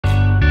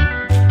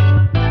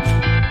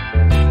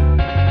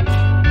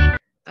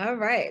All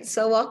right.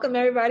 So welcome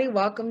everybody.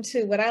 Welcome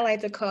to what I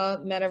like to call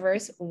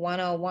Metaverse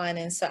 101.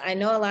 And so I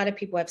know a lot of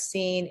people have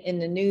seen in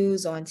the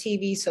news, on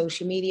TV,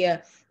 social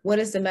media, what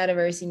is the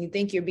metaverse, and you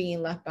think you're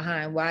being left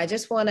behind. Well, I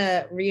just want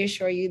to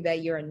reassure you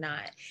that you're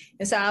not.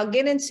 And so I'll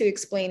get into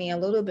explaining a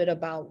little bit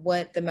about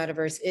what the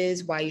metaverse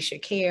is, why you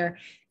should care,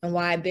 and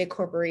why big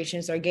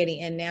corporations are getting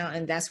in now.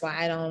 And that's why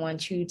I don't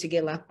want you to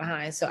get left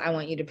behind. So I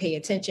want you to pay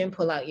attention,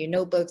 pull out your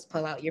notebooks,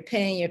 pull out your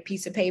pen, your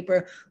piece of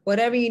paper,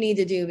 whatever you need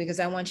to do, because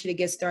I want you to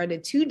get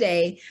started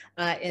today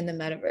in the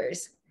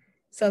metaverse.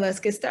 So let's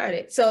get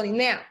started. So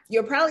now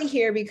you're probably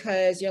here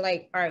because you're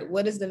like, all right,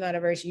 what is the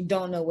metaverse? You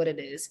don't know what it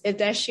is. If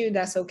that's you,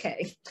 that's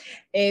okay.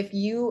 If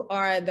you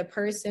are the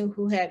person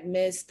who had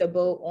missed the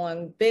boat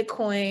on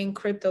Bitcoin,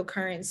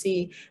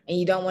 cryptocurrency, and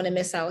you don't want to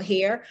miss out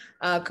here,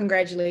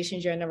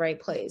 congratulations, you're in the right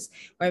place.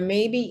 Or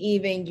maybe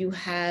even you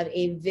have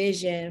a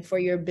vision for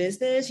your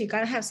business. You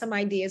gotta have some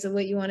ideas of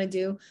what you want to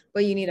do,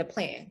 but you need a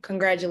plan.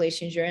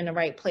 Congratulations, you're in the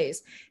right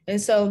place.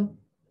 And so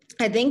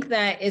I think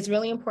that it's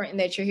really important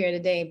that you're here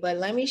today, but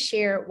let me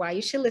share why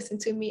you should listen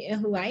to me and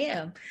who I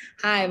am.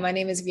 Hi, my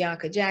name is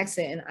Bianca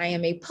Jackson, and I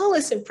am a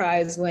Pulitzer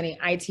Prize winning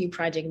IT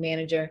project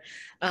manager.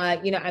 I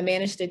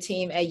managed a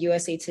team at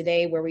USA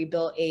Today where we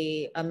built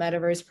a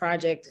metaverse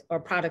project, or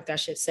product, I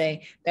should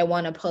say, that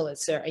won a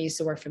Pulitzer. I used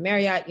to work for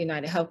Marriott,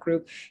 United Health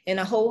Group, and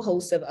a whole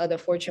host of other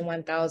Fortune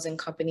 1000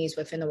 companies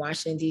within the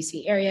Washington,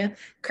 D.C. area.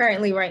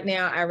 Currently, right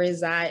now, I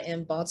reside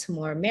in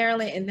Baltimore,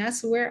 Maryland, and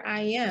that's where I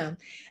am.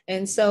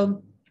 And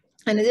so,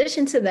 in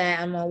addition to that,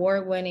 I'm an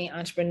award-winning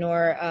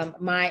entrepreneur.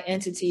 My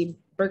entity,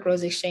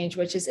 BrickRose Exchange,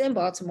 which is in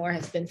Baltimore,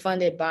 has been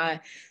funded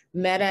by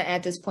Meta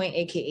at this point,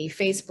 aka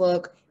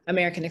Facebook,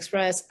 American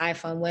Express,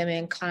 iPhone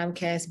Women,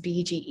 Comcast,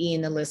 BGE,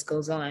 and the list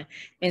goes on.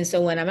 And so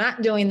when I'm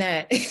not doing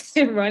that,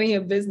 running a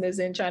business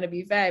and trying to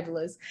be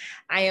fabulous,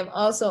 I am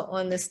also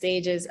on the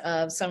stages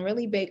of some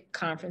really big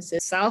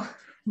conferences, South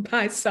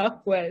by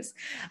Southwest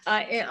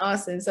in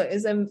Austin. So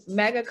it's a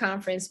mega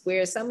conference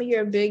where some of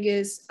your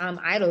biggest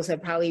idols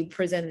have probably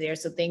presented there.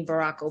 So think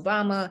Barack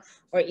Obama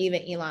or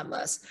even Elon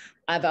Musk.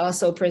 I've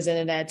also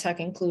presented at Tech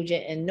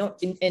Inclusion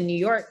in New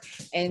York.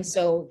 And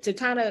so to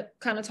kind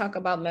of talk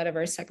about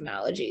metaverse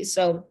technology.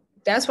 So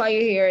that's why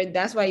you're here.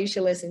 That's why you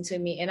should listen to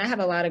me. And I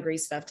have a lot of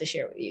great stuff to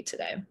share with you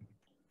today.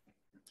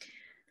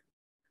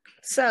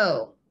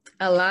 So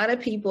a lot of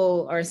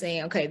people are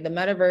saying, okay, the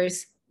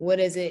metaverse, what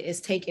is it?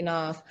 It's taking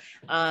off,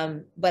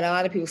 but a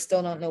lot of people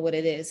still don't know what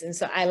it is. And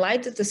so I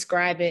like to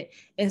describe it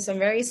in some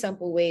very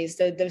simple ways.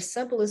 The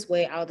simplest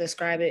way I'll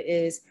describe it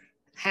is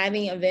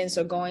having events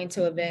or going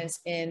to events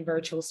in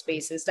virtual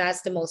spaces.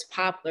 That's the most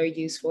popular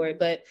use for it,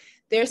 but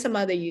there's some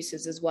other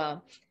uses as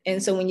well.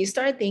 And so when you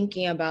start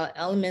thinking about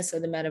elements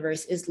of the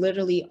metaverse, it's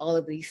literally all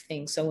of these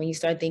things. So when you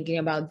start thinking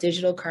about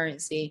digital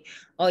currency,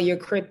 all your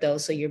crypto,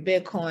 so your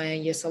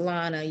Bitcoin, your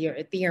Solana, your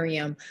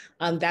Ethereum,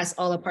 that's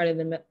all a part of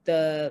the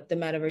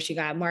metaverse. You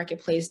got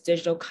marketplace,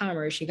 digital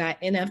commerce, you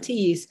got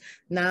NFTs,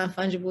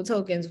 non-fungible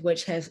tokens,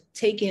 which has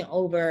taken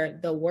over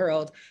the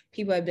world.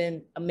 People have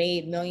been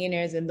made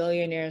millionaires and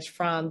billionaires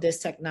from this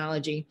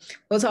technology.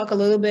 We'll talk a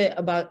little bit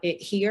about it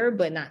here,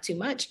 but not too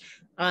much.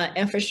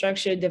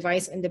 Infrastructure,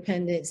 device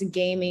independence,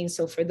 gaming.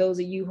 So for those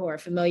of you who are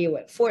familiar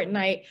with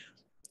Fortnite,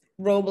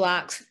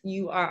 Roblox,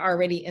 you are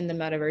already in the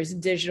metaverse.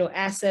 Digital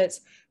assets.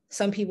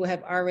 Some people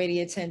have already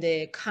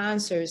attended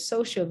concerts,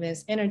 social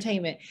events,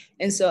 entertainment.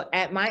 And so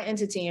at my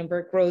entity in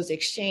BrickRose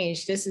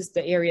Exchange, this is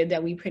the area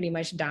that we pretty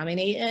much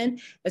dominate in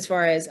as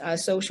far as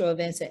social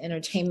events and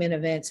entertainment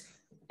events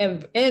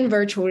in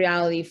virtual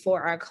reality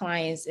for our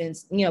clients and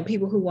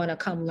people who want to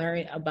come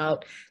learn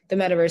about the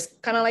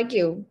metaverse, kind of like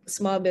you,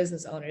 small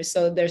business owners.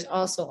 So there's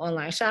also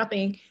online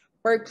shopping,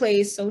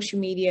 workplace, social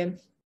media,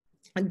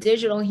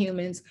 digital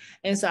humans.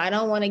 And so I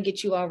don't want to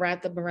get you all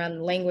wrapped up around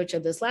the language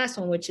of this last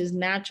one, which is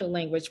natural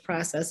language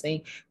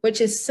processing,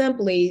 which is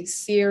simply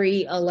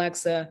Siri,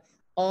 Alexa,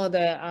 all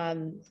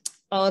the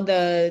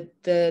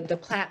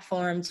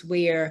platforms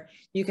where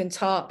you can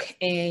talk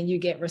and you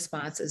get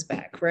responses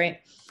back, right?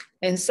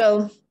 And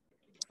so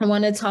I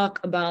want to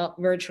talk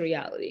about virtual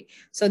reality.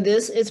 So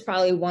this is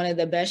probably one of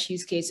the best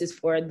use cases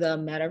for the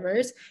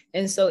metaverse.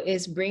 And so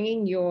it's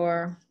bringing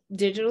your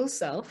digital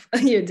self,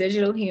 your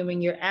digital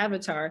human, your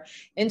avatar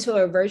into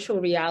a virtual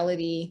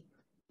reality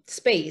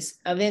space,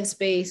 event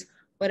space,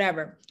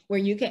 whatever, where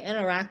you can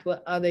interact with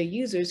other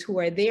users who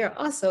are there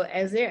also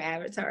as their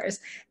avatars.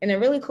 And a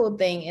really cool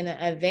thing in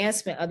the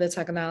advancement of the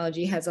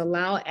technology has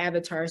allowed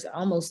avatars to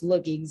almost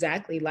look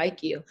exactly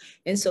like you.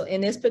 And so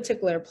in this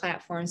particular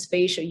platform,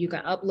 Spatial, you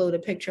can upload a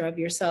picture of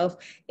yourself.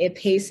 It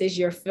pastes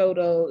your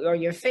photo, or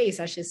your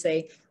face, I should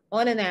say,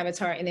 on an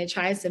avatar, and it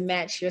tries to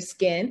match your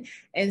skin.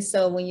 And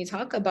so when you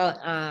talk about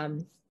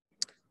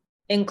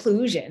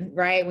inclusion,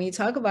 right? When you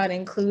talk about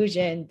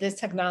inclusion, this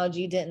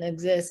technology didn't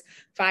exist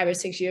 5 or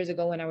 6 years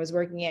ago when I was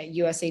working at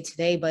USA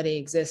Today, but it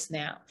exists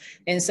now.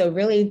 And so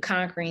really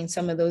conquering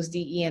some of those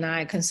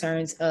DE&I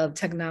concerns of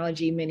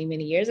technology many,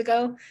 many years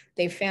ago,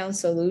 they found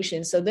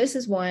solutions. So this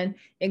is one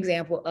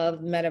example of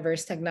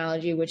metaverse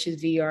technology, which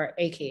is VR,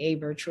 AKA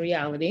virtual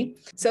reality.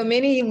 So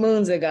many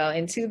moons ago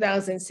in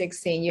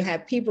 2016, you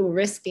had people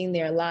risking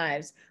their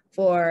lives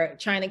for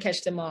trying to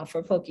catch them all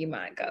for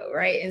Pokemon Go,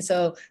 right? And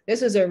so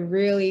this was a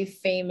really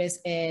famous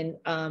and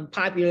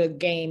popular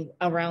game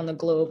around the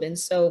globe. And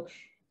so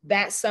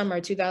that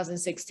summer,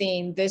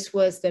 2016, this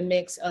was the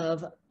mix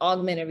of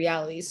augmented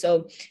reality.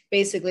 So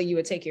basically you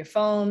would take your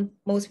phone,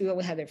 most people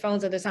would have their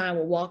phones at the time,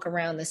 would walk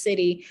around the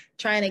city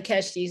trying to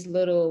catch these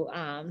little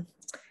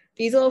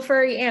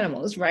furry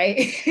animals,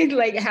 right?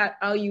 Like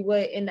how you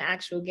would in the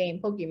actual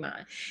game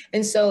Pokemon.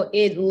 And so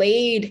it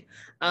laid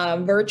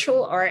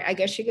virtual art, I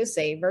guess you could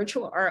say,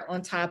 virtual art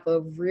on top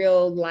of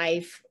real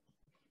life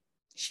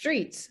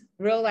streets,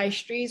 real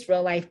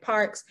life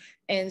parks.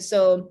 And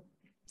so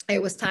it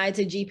was tied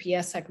to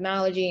GPS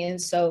technology. And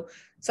so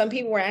some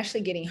people were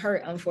actually getting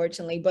hurt,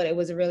 unfortunately, but it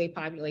was a really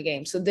popular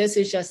game. So this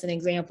is just an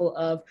example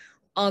of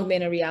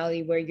augmented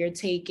reality where you're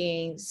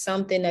taking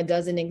something that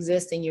doesn't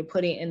exist and you're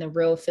putting it in the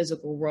real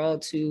physical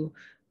world to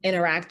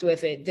interact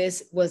with it.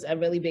 This was a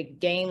really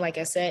big game, like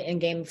I said,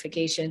 and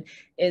gamification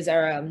is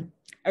a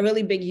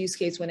really big use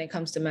case when it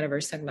comes to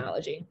metaverse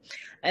technology.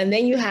 And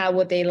then you have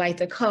what they like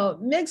to call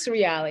mixed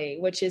reality,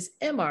 which is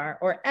MR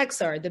or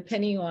XR,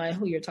 depending on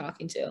who you're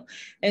talking to.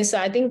 And so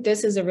I think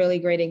this is a really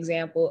great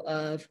example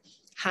of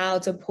how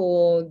to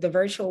pull the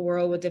virtual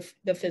world with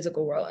the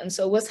physical world. And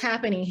so what's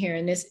happening here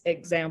in this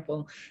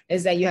example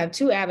is that you have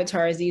two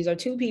avatars. These are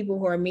two people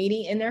who are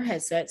meeting in their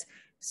headsets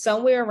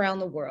somewhere around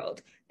the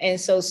world. And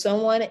so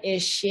someone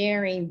is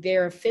sharing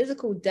their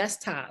physical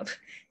desktop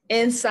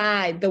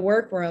inside the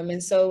workroom.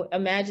 And so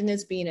imagine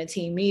this being a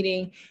team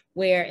meeting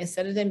where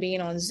instead of them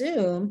being on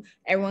Zoom,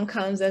 everyone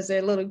comes as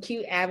their little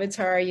cute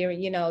avatar,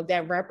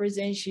 that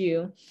represents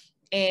you,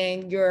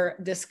 and you're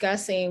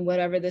discussing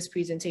whatever this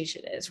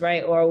presentation is,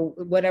 right? Or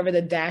whatever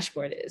the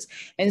dashboard is.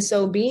 And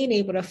so being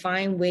able to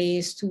find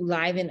ways to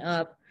liven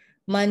up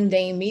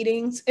mundane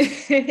meetings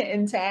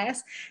and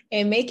tasks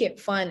and make it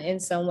fun in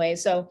some way.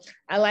 So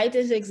I like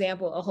this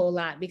example a whole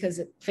lot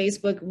because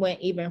Facebook went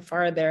even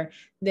farther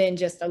than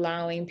just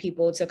allowing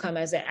people to come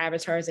as their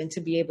avatars and to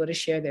be able to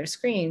share their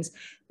screens.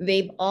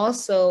 They've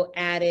also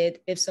added,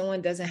 if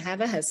someone doesn't have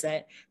a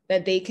headset,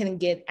 that they can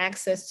get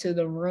access to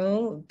the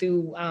room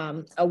through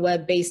a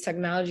web-based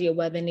technology, a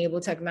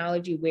web-enabled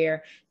technology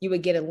where you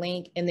would get a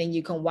link and then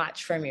you can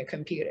watch from your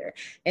computer.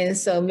 And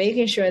so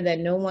making sure that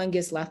no one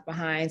gets left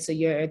behind. So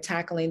you're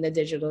tackling the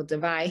digital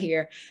divide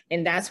here.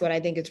 And that's what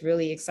I think is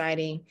really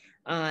exciting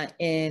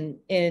and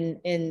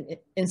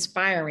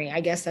inspiring.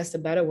 I guess that's the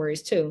better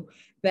words too,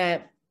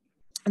 that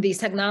these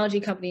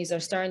technology companies are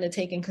starting to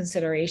take in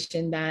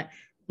consideration that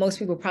most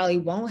people probably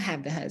won't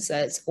have the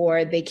headsets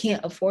or they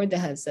can't afford the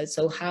headsets.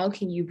 So how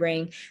can you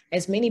bring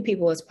as many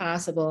people as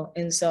possible?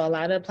 And so a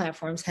lot of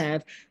platforms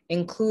have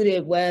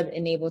included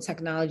web-enabled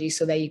technology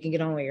so that you can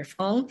get on with your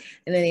phone.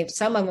 And then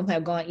some of them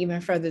have gone even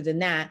further than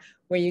that,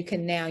 where you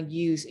can now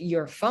use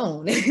your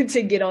phone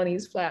to get on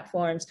these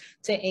platforms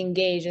to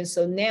engage. And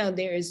so now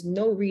there is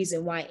no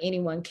reason why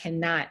anyone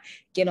cannot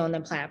get on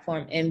the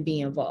platform and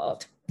be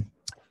involved.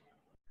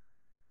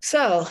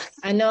 So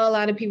I know a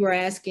lot of people are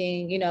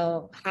asking,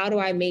 how do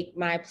I make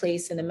my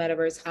place in the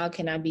metaverse? How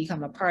can I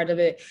become a part of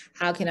it?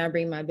 How can I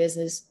bring my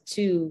business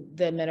to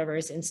the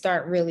metaverse and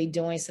start really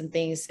doing some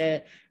things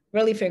to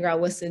really figure out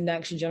what's the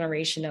next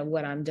generation of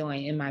what I'm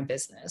doing in my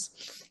business?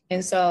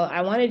 And so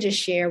I want to just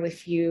share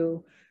with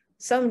you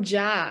some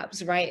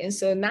jobs, right? And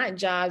so not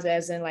jobs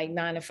as in like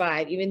 9 to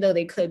 5, even though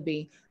they could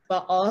be,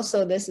 but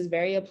also this is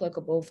very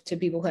applicable to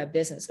people who have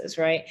businesses,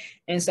 right?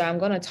 And so I'm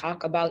going to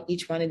talk about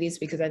each one of these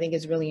because I think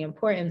it's really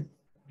important.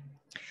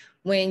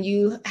 When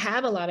you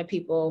have a lot of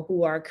people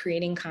who are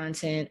creating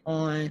content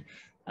on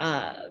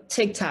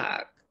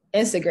TikTok,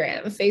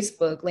 Instagram,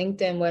 Facebook,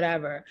 LinkedIn,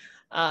 whatever,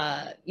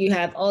 you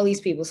have all these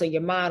people. So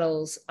your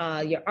models,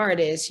 your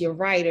artists, your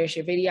writers,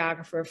 your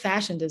videographer,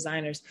 fashion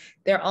designers,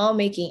 they're all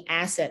making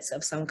assets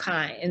of some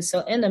kind. And so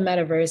in the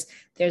metaverse,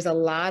 there's a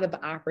lot of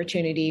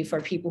opportunity for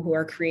people who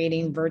are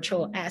creating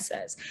virtual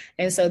assets.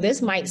 And so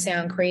this might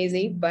sound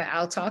crazy, but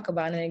I'll talk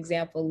about an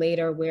example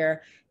later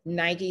where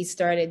Nike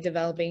started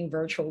developing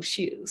virtual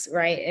shoes,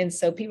 right? And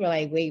so people are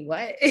like, wait,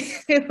 what?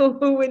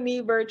 Who would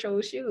need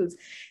virtual shoes?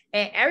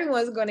 And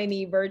everyone's going to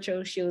need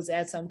virtual shoes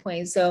at some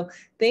point. So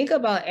think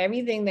about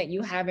everything that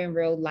you have in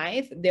real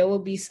life. There will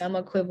be some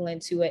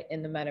equivalent to it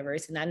in the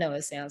metaverse. And I know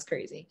it sounds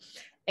crazy.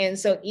 And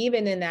so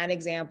even in that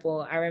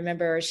example, I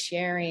remember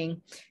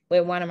sharing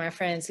with one of my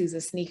friends who's a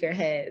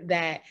sneakerhead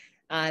that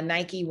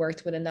Nike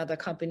worked with another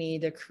company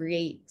to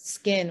create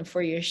skin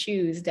for your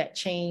shoes that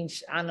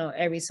change, I don't know,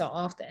 every so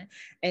often.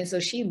 And so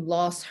she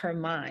lost her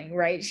mind,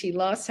 right? She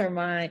lost her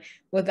mind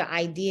with the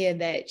idea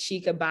that she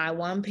could buy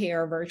one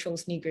pair of virtual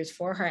sneakers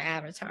for her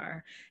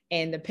avatar.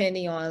 And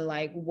depending on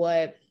like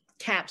what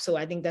capsule,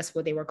 I think that's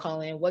what they were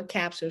calling it, what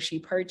capsule she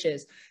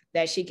purchased,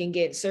 that she can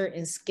get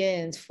certain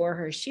skins for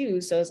her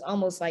shoes. So it's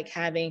almost like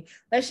having,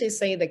 let's just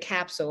say the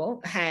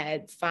capsule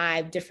had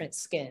 5 different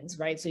skins,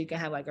 right? So you can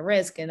have like a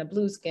red skin, a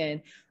blue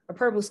skin, a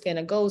purple skin,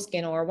 a gold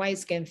skin, or a white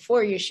skin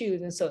for your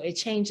shoes. And so it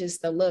changes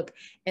the look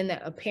and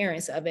the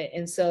appearance of it.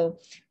 And so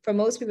for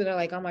most people, they're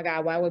like, oh my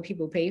God, why would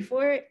people pay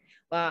for it?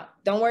 Well,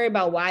 don't worry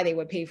about why they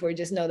would pay for it.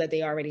 Just know that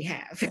they already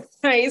have,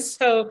 right?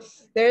 So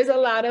there's a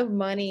lot of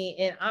money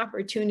and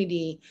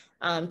opportunity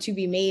to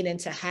be made and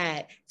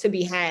to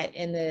be had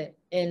in the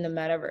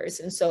metaverse.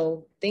 And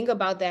so think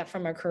about that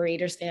from a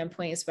creator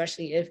standpoint,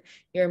 especially if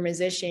you're a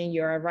musician,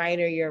 you're a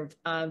writer, you're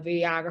a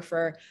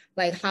videographer,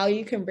 like how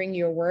you can bring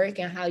your work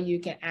and how you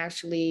can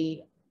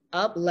actually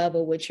up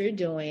level what you're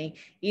doing,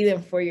 either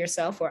for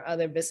yourself or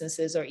other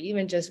businesses, or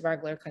even just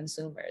regular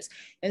consumers.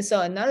 And so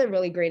another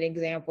really great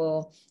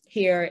example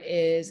here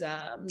is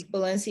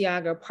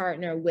Balenciaga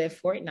partnered with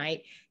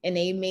Fortnite, and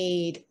they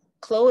made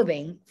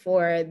clothing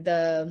for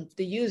the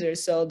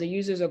users. So the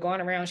users are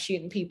going around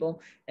shooting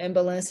people in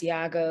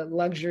Balenciaga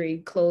luxury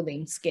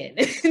clothing skin.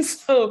 And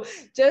so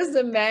just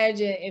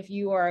imagine if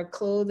you are a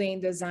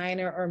clothing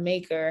designer or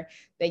maker,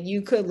 that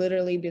you could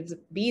literally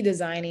be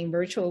designing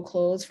virtual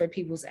clothes for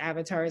people's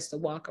avatars to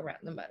walk around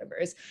the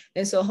metaverse.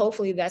 And so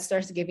hopefully that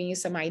starts giving you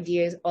some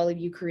ideas, all of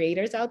you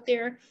creators out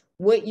there,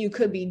 what you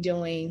could be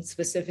doing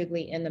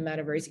specifically in the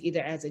metaverse,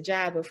 either as a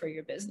job or for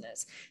your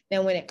business.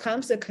 Now, when it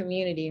comes to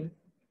community,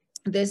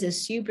 this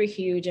is super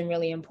huge and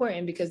really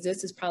important, because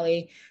this is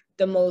probably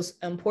the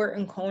most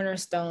important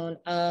cornerstone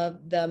of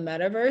the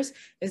metaverse,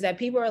 is that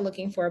people are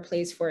looking for a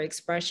place for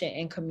expression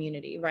and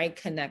community, right?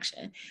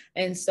 Connection.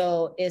 And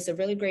so it's a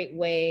really great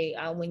way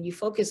when you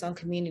focus on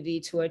community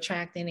to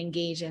attract and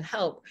engage and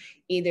help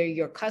either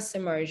your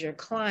customers, your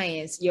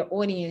clients, your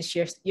audience,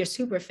 your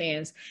super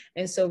fans.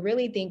 And so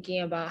really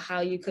thinking about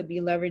how you could be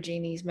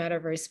leveraging these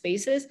metaverse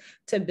spaces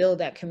to build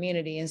that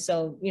community. And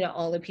so, you know,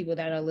 all the people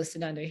that are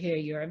listed under here,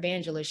 your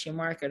evangelists, your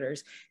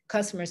marketers,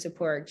 customer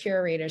support,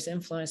 curators,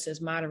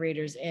 influencers,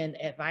 moderators,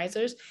 and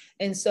advisors.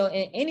 And so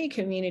in any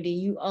community,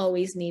 you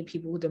always need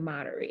people to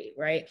moderate,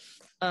 right?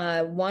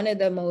 One of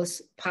the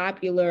most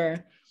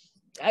popular,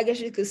 I guess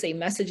you could say,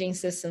 messaging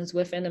systems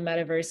within the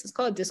metaverse is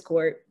called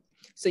Discord.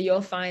 So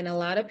you'll find a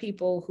lot of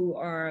people who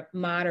are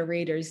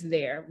moderators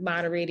there,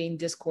 moderating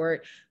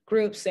Discord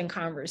groups and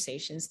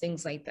conversations,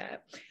 things like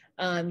that.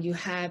 You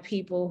have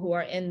people who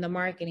are in the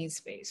marketing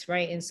space,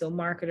 right? And so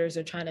marketers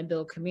are trying to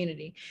build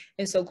community.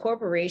 And so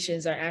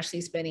corporations are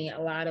actually spending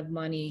a lot of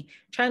money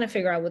trying to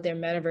figure out what their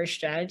metaverse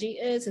strategy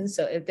is. And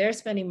so if they're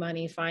spending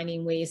money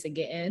finding ways to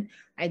get in,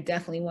 I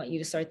definitely want you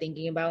to start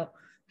thinking about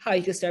how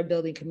you can start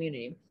building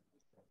community.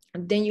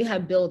 Then you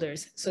have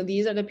builders. So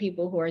these are the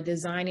people who are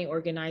designing,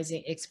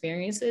 organizing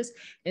experiences.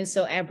 And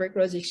so at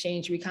BrickRose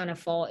Exchange, we kind of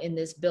fall in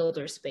this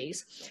builder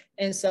space.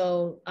 And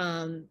so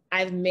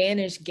I've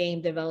managed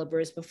game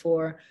developers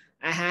before.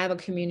 I have a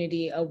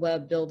community of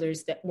web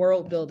builders, that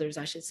world builders,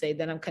 I should say,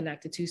 that I'm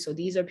connected to. So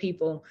these are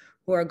people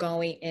who are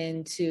going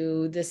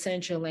into the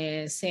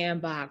Decentraland,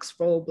 Sandbox,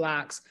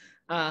 Roblox,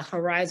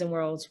 Horizon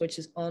Worlds, which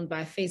is owned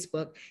by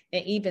Facebook,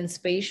 and even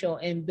Spatial,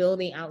 and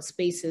building out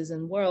spaces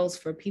and worlds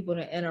for people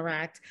to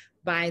interact,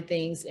 buy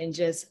things, and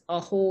just a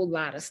whole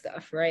lot of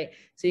stuff, right?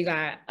 So you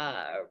got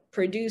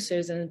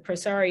producers and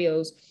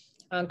impresarios,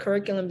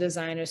 curriculum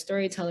designers,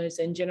 storytellers,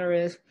 and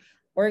generative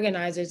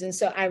organizers. And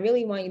so I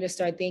really want you to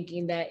start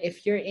thinking that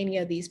if you're any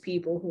of these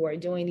people who are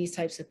doing these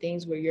types of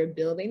things where you're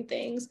building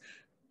things,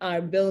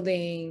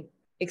 building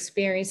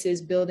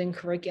experiences, building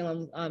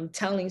curriculum,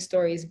 telling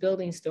stories,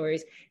 building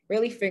stories,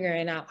 really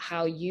figuring out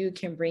how you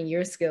can bring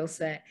your skill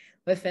set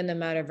within the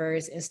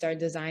metaverse and start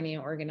designing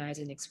and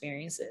organizing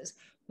experiences.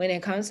 When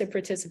it comes to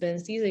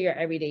participants, these are your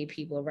everyday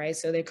people, right?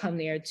 So they come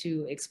there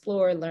to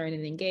explore, learn,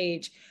 and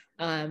engage.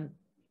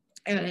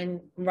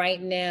 And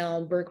right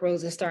now,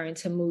 BrickRose is starting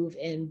to move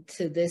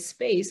into this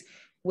space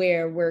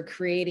where we're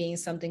creating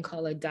something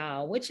called a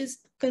DAO, which is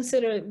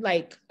considered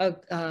like a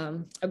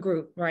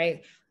group,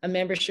 right? A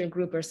membership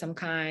group or some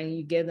kind.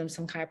 You give them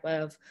some type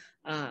of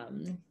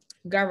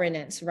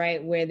governance,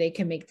 right? Where they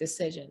can make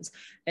decisions.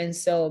 And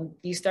so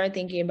you start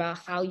thinking about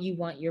how you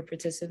want your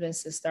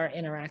participants to start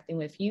interacting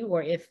with you,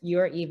 or if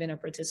you're even a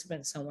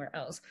participant somewhere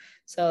else.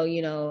 So,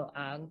 you know,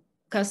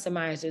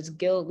 customizers,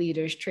 guild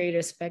leaders,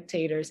 traders,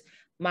 spectators,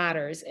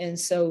 modders. And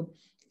so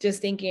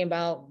just thinking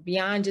about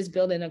beyond just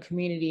building a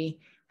community,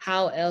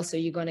 how else are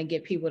you going to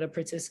get people to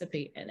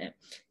participate in it?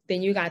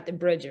 Then you got the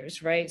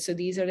bridgers, right? So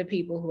these are the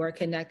people who are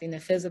connecting the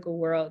physical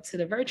world to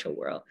the virtual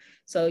world.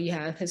 So you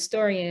have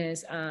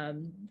historians,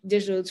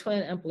 digital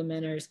twin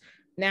implementers,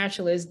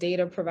 naturalists,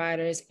 data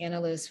providers,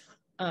 analysts,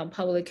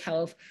 public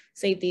health,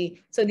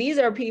 safety. So these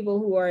are people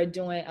who are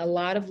doing a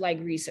lot of like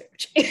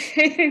research.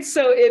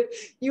 So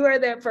if you are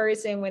that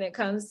person when it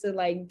comes to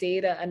like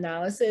data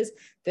analysis,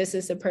 this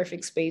is the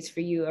perfect space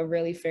for you of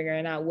really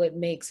figuring out what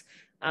makes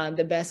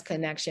the best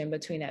connection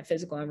between that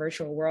physical and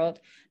virtual world.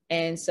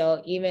 And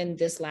so even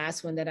this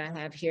last one that I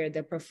have here,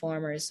 the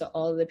performers, so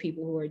all of the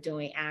people who are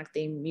doing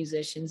acting,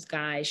 musicians,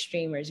 guys,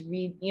 streamers,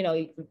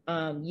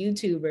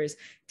 YouTubers,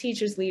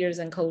 teachers, leaders,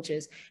 and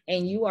coaches,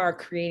 and you are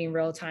creating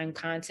real-time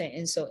content.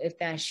 And so if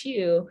that's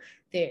you,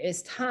 there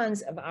is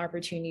tons of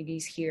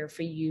opportunities here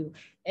for you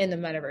in the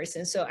metaverse.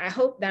 And so I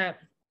hope that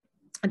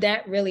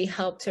really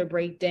helped to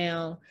break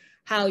down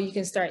how you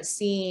can start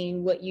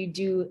seeing what you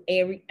do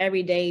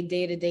every day,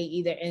 day to day,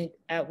 either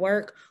at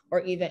work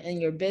or even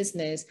in your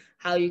business,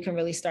 how you can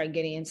really start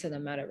getting into the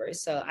metaverse.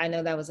 So I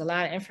know that was a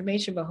lot of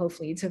information, but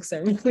hopefully you took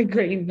some really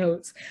great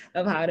notes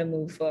of how to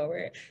move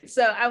forward.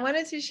 So I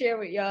wanted to share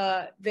with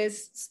y'all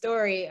this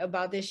story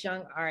about this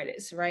young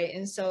artist, right?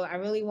 And so I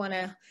really want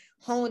to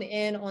hone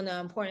in on the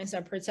importance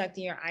of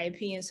protecting your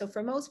IP. And so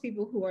for most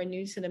people who are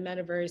new to the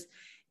metaverse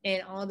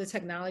and all the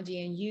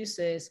technology and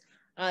uses,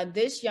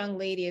 this young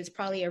lady is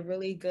probably a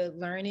really good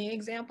learning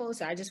example.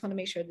 So I just want to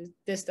make sure that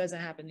this doesn't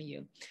happen to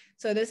you.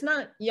 So this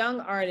young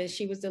artist,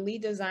 she was the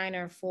lead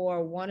designer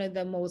for one of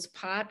the most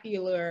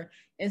popular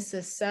and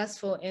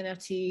successful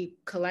NFT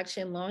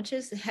collection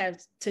launches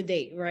have to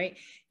date, right?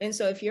 And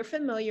so if you're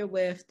familiar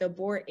with the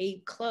Bored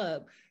Ape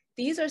Club,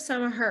 these are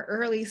some of her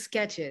early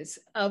sketches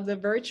of the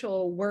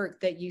virtual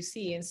work that you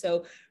see. And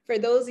so for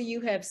those of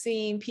you who have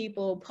seen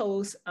people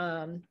post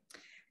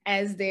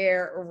as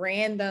their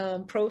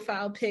random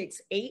profile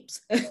pics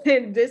apes,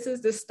 and this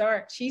is the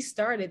start. She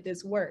started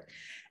this work.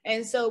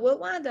 And so what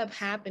wound up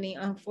happening,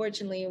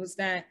 unfortunately, was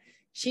that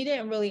she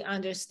didn't really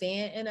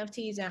understand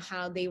NFTs and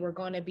how they were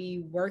going to be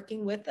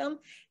working with them.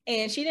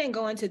 And she didn't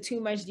go into too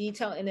much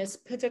detail in this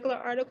particular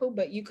article,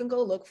 but you can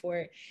go look for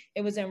it.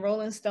 It was in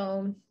Rolling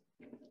Stone.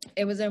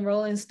 It was in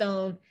Rolling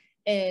Stone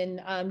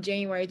in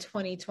January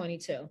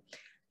 2022.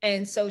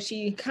 And so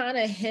she kind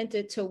of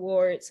hinted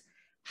towards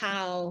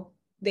how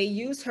they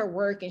used her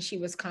work and she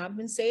was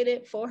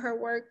compensated for her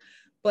work,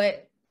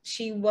 but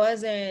she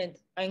wasn't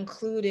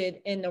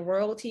included in the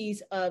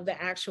royalties of the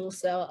actual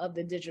sale of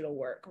the digital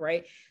work,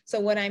 right?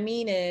 So what I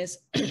mean is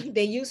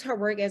they use her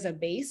work as a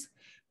base,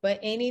 but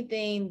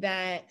anything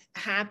that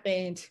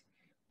happened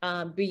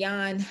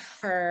beyond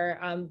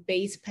her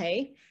base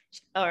pay,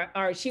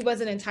 or she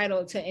wasn't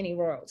entitled to any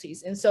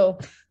royalties. And so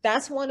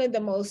that's one of the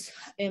most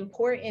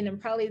important and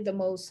probably the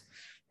most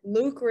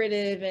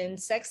lucrative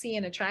and sexy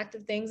and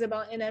attractive things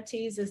about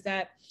NFTs is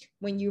that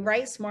when you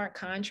write smart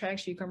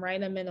contracts, you can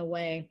write them in a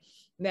way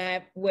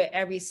that with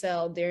every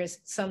sale, there's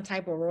some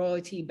type of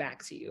royalty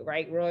back to you,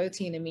 right?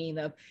 Royalty in the meaning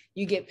of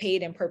you get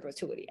paid in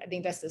perpetuity. I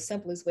think that's the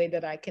simplest way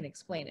that I can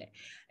explain it.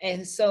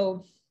 And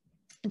so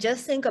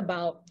just think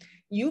about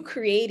you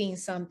creating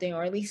something,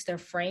 or at least a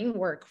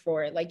framework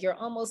for it. Like you're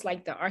almost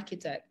like the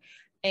architect.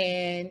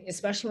 And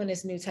especially when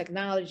it's new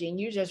technology and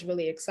you're just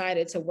really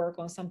excited to work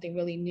on something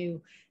really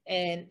new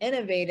and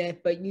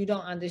innovative, but you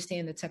don't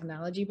understand the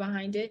technology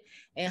behind it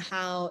and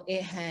how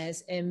it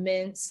has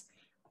immense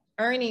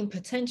earning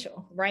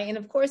potential, right? And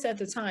of course, at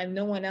the time,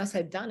 no one else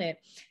had done it.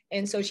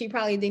 And so she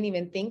probably didn't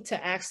even think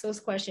to ask those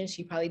questions.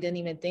 She probably didn't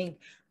even think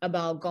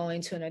about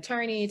going to an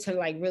attorney to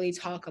like really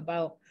talk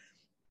about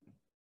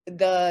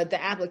the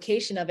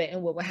application of it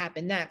and what would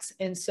happen next.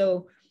 And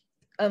so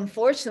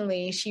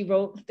unfortunately, she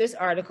wrote this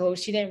article.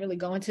 She didn't really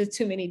go into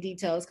too many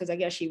details because I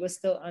guess she was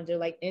still under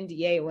like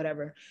NDA or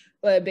whatever.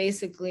 But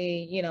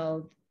basically, you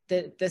know,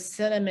 the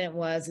sentiment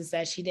is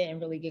that she didn't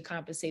really get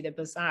compensated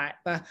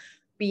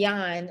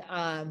beyond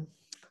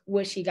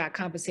what she got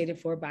compensated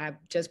for by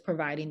just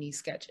providing these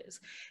sketches.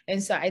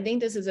 And so I think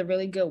this is a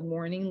really good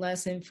warning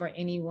lesson for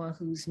anyone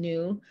who's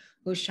new,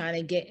 who's trying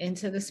to get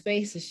into the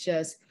space. It's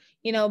just,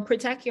 you know,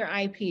 protect your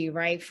IP,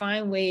 right?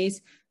 Find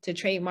ways to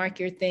trademark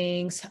your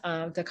things,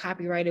 to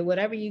copyright it,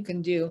 whatever you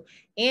can do.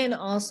 And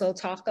also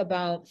talk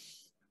about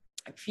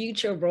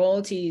future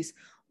royalties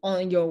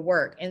on your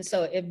work. And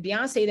so if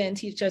Beyonce didn't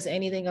teach us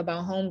anything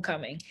about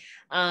Homecoming,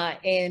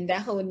 and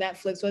that whole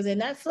Netflix, was it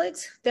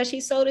Netflix that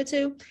she sold it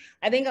to?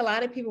 I think a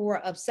lot of people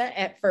were upset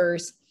at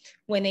first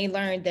when they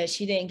learned that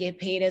she didn't get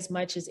paid as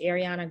much as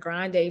Ariana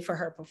Grande for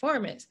her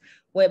performance.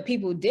 What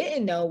people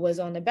didn't know was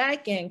on the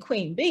back end,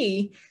 Queen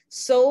Bee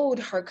sold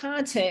her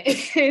content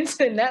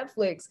into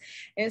Netflix.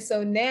 And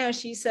so now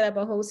she set up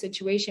a whole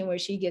situation where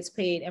she gets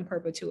paid in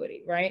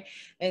perpetuity, right?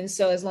 And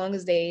so as long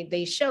as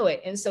they show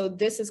it. And so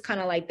this is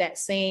kind of like that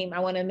same, I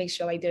want to make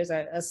sure like there's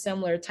a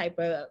similar type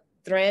of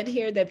thread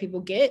here that people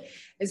get,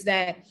 is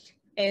that,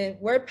 and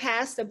we're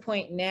past the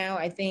point now,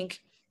 I think,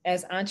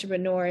 as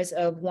entrepreneurs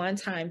of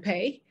one-time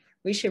pay.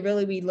 We should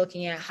really be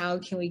looking at how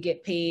can we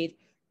get paid,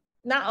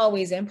 not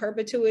always in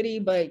perpetuity,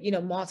 but, you know,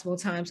 multiple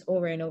times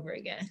over and over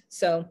again.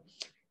 So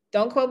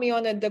don't quote me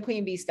on the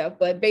Queen Bee stuff,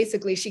 but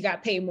basically she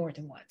got paid more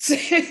than once.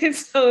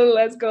 So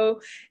let's go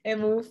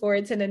and move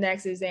forward to the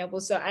next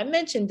example. So I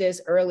mentioned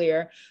this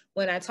earlier,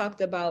 when I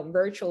talked about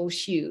virtual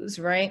shoes,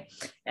 right?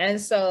 And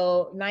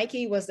so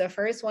Nike was the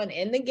first one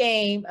in the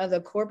game of the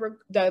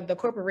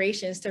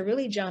corporations to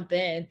really jump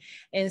in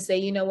and say,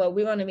 you know what,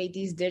 we're going to make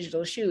these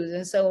digital shoes.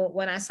 And so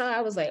when I saw,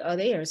 I was like, oh,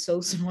 they are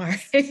so smart.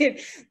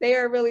 They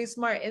are really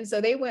smart. And so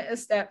they went a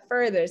step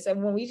further. So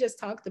when we just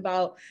talked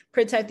about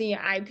protecting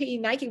your IP,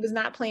 Nike was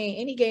not playing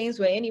any games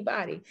with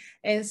anybody.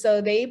 And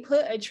so they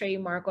put a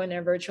trademark on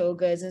their virtual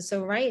goods. And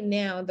so right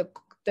now,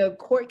 the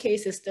court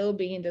case is still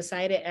being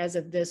decided as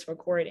of this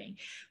recording.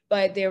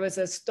 But there was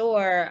a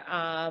store,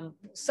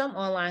 some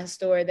online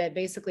store that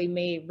basically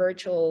made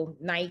virtual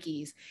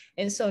Nikes.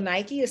 And so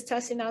Nike is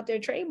testing out their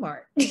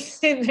trademark.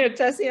 And they're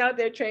testing out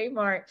their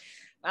trademark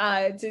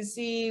to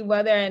see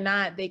whether or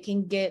not they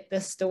can get the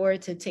store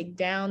to take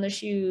down the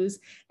shoes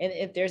and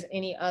if there's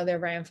any other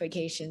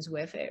ramifications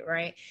with it,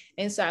 right?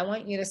 And so I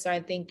want you to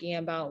start thinking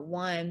about,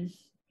 one,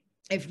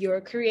 if you're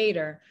a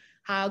creator,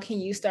 how can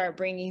you start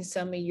bringing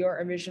some of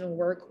your original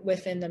work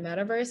within the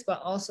metaverse?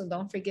 But also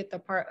don't forget the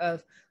part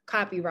of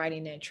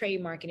copywriting and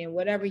trademarking and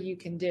whatever you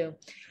can do.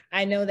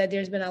 I know that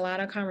there's been a lot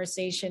of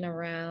conversation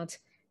around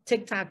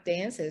TikTok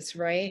dances,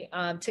 right?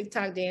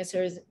 TikTok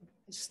dancers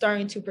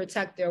starting to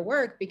protect their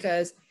work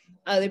because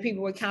other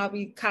people would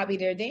copy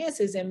their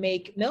dances and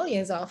make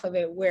millions off of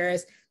it,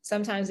 whereas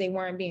sometimes they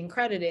weren't being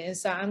credited. And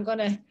so I'm going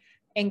to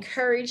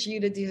encourage you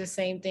to do the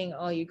same thing,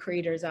 all you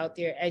creators out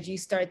there, as you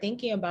start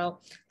thinking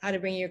about how to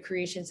bring your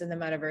creations in the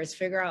metaverse.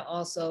 Figure out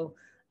also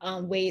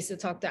ways to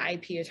talk to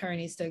IP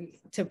attorneys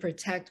to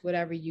protect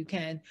whatever you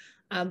can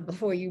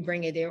before you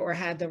bring it there, or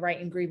have the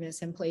right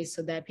agreements in place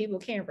so that people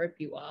can't rip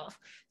you off.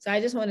 So I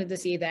just wanted to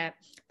see that.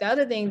 The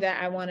other thing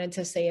that I wanted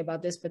to say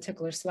about this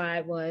particular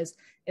slide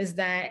is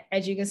that,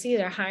 as you can see,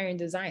 they're hiring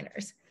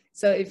designers.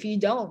 So if you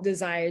don't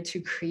desire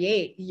to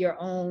create your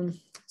own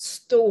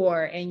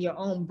store and your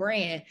own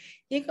brand,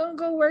 you're going to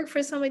go work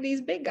for some of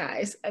these big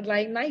guys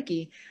like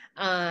Nike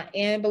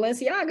and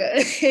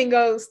Balenciaga and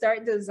go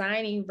start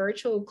designing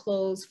virtual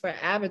clothes for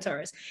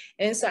avatars.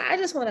 And so I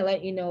just want to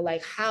let you know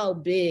like how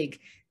big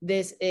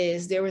this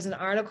is. There was an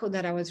article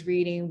that I was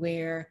reading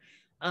where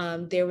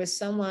there was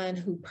someone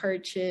who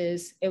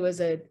purchased, it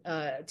was a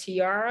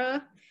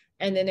tiara,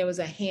 and then there was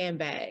a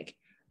handbag.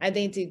 I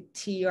think the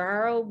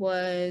tiara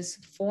was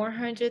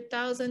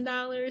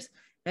 $400,000.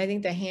 I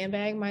think the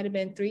handbag might have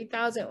been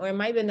 $3,000, or it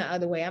might have been the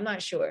other way. I'm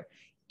not sure.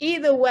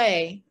 Either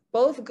way,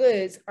 both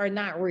goods are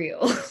not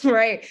real,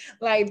 right?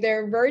 Like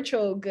they're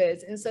virtual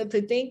goods. And so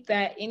to think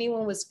that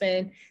anyone would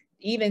spend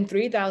even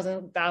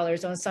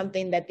 $3,000 on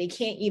something that they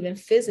can't even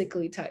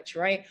physically touch,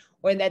 right?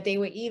 Or that they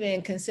would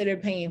even consider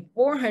paying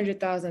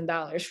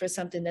 $400,000 for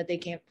something that they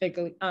can't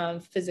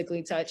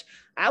physically touch.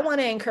 I want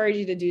to encourage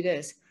you to do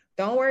this.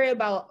 Don't worry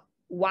about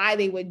why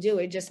they would do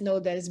it, just know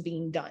that it's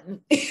being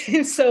done.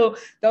 So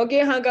don't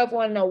get hung up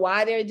on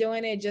why they're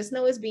doing it, just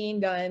know it's being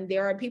done.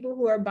 There are people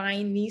who are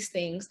buying these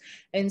things.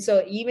 And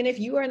so even if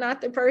you are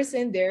not the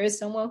person, there is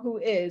someone who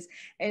is.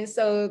 And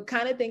so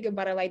kind of think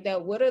about it like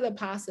that. What are the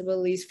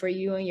possibilities for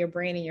you and your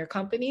brand and your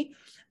company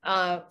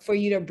for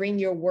you to bring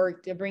your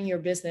work, to bring your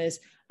business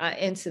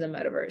into the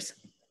metaverse?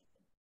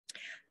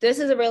 This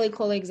is a really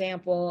cool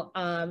example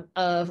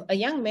of a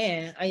young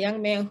man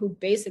who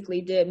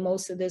basically did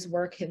most of this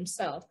work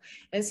himself.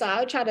 And so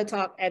I'll try to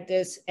talk at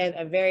this at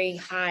a very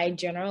high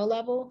general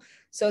level.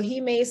 So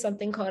he made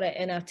something called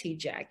an NFT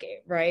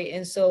jacket, right?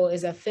 And so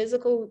it's a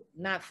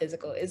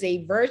it's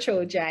a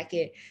virtual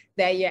jacket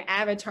that your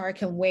avatar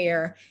can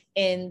wear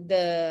in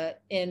the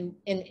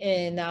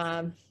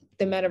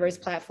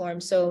metaverse platform.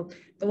 So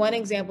the one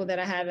example that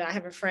I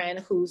have a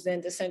friend who's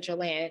in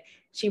Decentraland.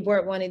 She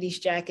bought one of these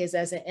jackets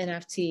as an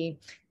NFT,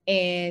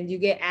 and you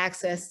get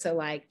access to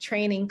like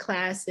training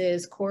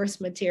classes,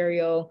 course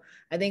material,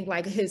 I think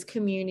like his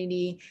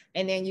community,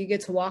 and then you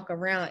get to walk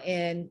around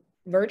in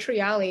virtual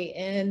reality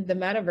in the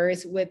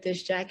metaverse with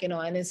this jacket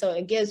on. And so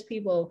it gives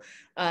people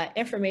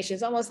information.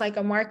 It's almost like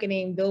a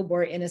marketing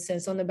billboard in a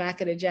sense. On the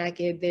back of the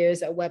jacket,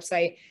 there's a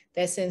website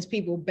that sends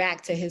people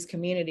back to his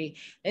community.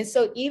 And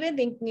so even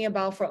thinking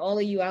about, for all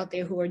of you out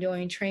there who are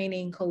doing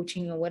training,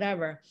 coaching, or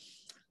whatever,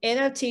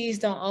 NFTs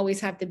don't always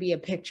have to be a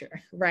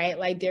picture, right?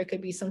 Like there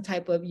could be some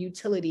type of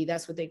utility,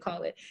 that's what they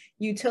call it,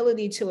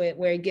 utility to it,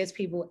 where it gives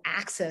people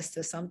access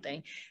to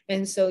something.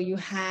 And so you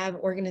have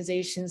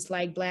organizations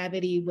like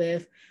Blavity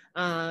with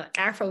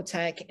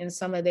Afrotech and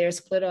some of their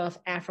split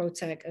off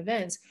Afrotech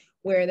events,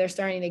 where they're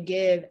starting to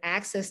give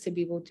access to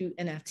people through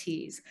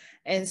NFTs.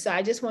 And so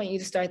I just want you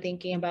to start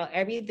thinking about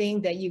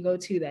everything that you go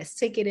to that's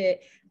ticketed,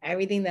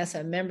 everything that's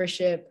a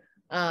membership.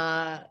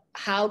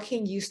 How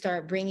can you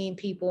start bringing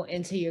people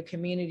into your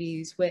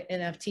communities with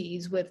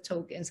NFTs, with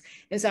tokens?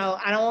 And so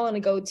I don't want to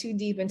go too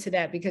deep into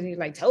that because you're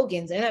like,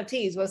 tokens,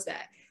 NFTs, what's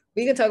that?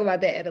 We can talk about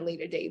that at a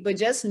later date, but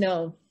just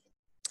know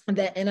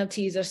that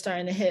NFTs are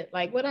starting to hit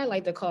like what I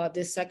like to call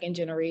this second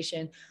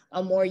generation,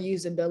 more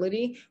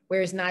usability,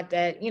 where it's not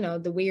that,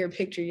 the weird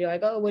picture. You're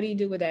like, oh, what do you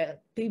do with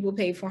that? people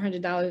pay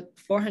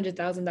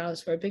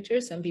 $400,000 for a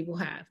picture. Some people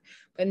have,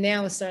 but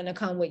now it's starting to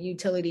come with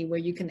utility where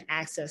you can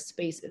access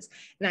spaces.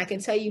 And I can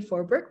tell you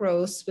for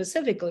BrickRose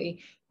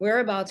specifically, we're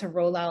about to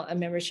roll out a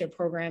membership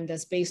program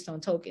that's based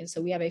on tokens.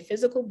 So we have a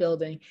physical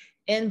building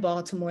in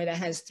Baltimore that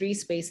has 3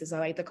 spaces. I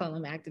like to call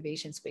them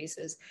activation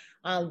spaces.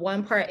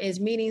 One part is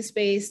meeting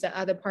space. The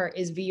other part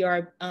is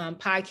VR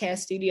podcast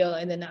studio.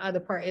 And then the other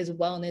part is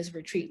wellness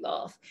retreat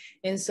loft.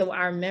 And so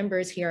our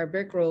members here at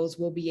BrickRose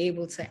will be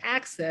able to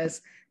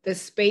access the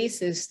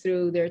spaces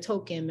through their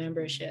token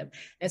membership.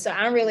 And so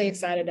I'm really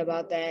excited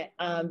about that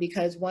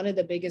because one of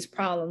the biggest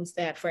problems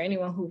that for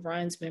anyone who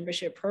runs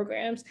membership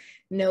programs,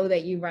 know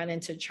that you run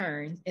into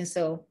churn. And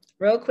so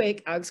real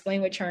quick, I'll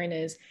explain what churn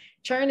is.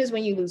 Churn is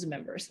when you lose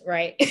members,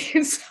 right?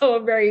 So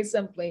very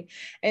simply.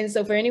 And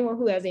so for anyone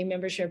who has a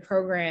membership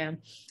program,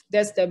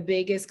 that's the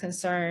biggest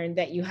concern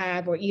that you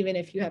have, or even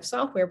if you have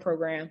software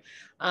program,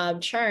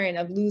 churn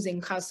of losing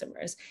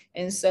customers.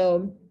 And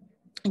so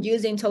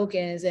using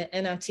tokens and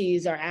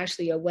NFTs are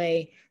actually a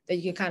way that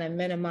you can kind of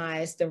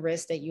minimize the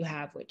risk that you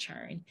have with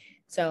churn.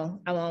 So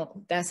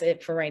that's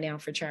it for right now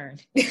for churn.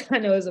 I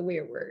know it's a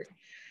weird word.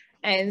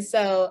 And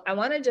so I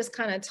want to just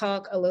kind of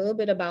talk a little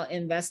bit about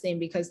investing,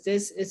 because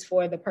this is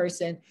for the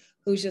person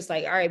who's just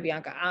like, all right,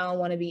 Bianca, I don't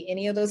want to be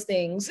any of those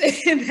things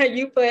that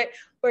you put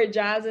for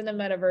jobs in the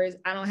metaverse.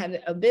 I don't have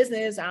a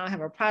business. I don't have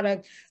a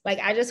product. Like,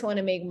 I just want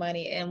to make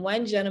money. And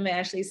one gentleman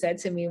actually said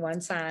to me one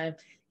time,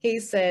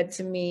 he said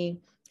to me,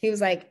 he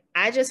was like,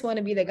 I just want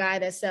to be the guy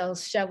that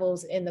sells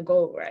shovels in the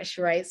gold rush,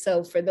 right?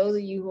 So for those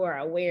of you who are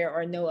aware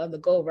or know of the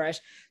gold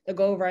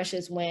rush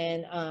is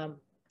when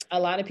a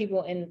lot of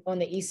people on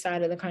the east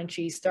side of the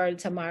country started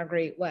to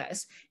migrate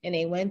west, and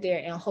they went there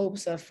in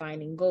hopes of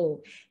finding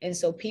gold. And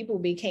so people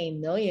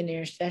became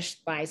millionaires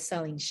just by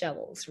selling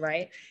shovels,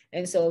 right?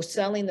 And so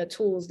selling the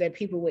tools that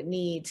people would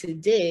need to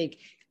dig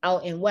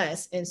out in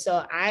West. And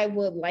so I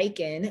would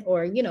liken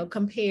or,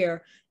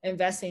 compare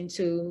investing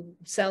to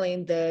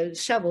selling the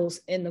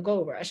shovels in the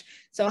gold rush.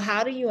 So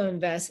how do you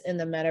invest in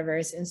the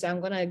metaverse? And so I'm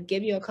going to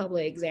give you a couple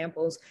of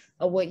examples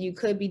of what you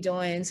could be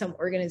doing. Some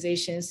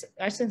organizations,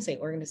 I shouldn't say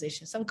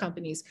organizations, some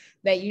companies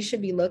that you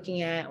should be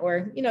looking at,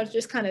 or,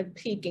 just kind of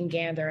peek and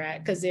gander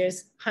at, because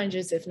there's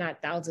hundreds, if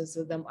not thousands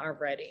of them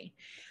already.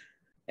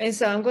 And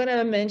so I'm going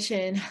to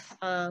mention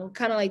kind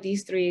of like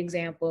these 3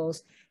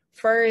 examples.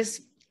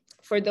 First,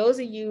 for those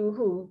of you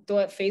who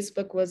thought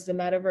Facebook was the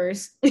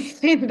metaverse,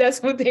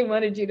 that's what they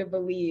wanted you to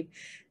believe.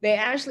 They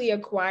actually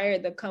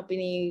acquired the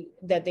company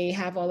that they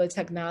have all the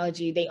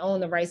technology. They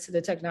own the rights to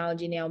the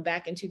technology now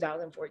back in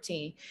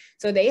 2014.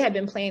 So they had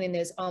been planning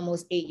this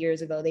almost 8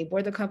 years ago. They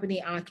bought the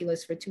company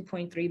Oculus for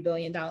 $2.3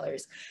 billion.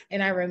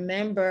 And I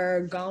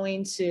remember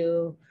going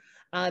to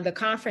the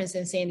conference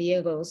in San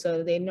Diego.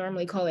 So they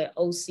normally call it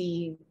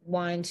OC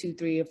 1, 2,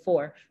 3, or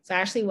 4. So I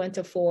actually went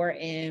to 4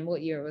 in,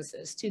 what year was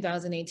this?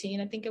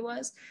 2018, I think it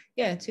was.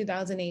 Yeah,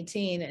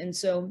 2018. And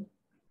so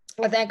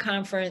at that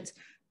conference,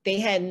 they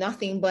had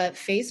nothing but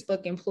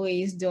Facebook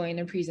employees doing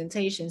the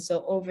presentation.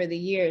 So over the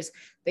years,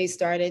 they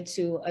started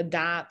to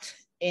adopt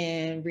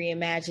and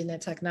reimagine the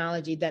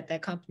technology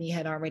that company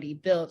had already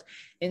built.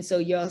 And so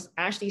you'll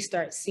actually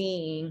start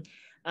seeing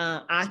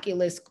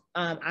Oculus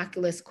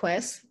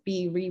Quest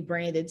be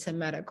rebranded to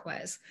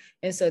MetaQuest.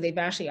 And so they've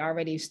actually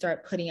already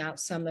start putting out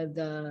some of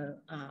the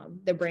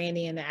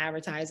branding and the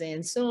advertising.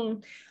 And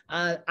soon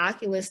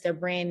Oculus, their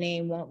brand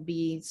name, won't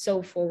be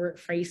so forward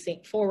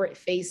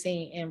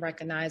facing and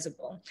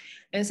recognizable.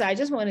 And so I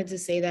just wanted to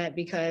say that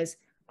because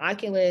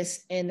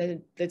Oculus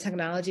and the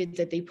technology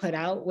that they put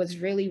out was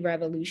really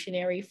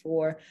revolutionary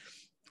for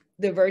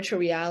the virtual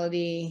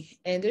reality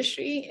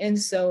industry. And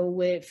so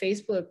with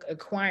Facebook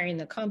acquiring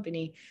the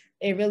company,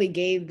 it really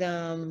gave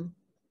them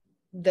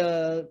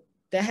the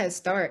head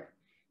start,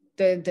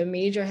 the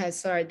major head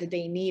start that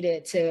they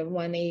needed to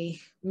when they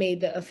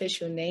made the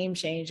official name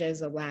change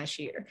as of last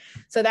year.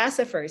 So that's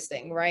the first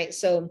thing, right?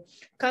 So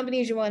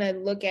companies you want to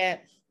look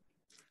at,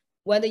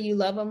 whether you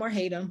love them or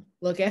hate them,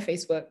 look at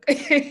Facebook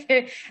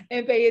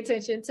and pay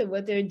attention to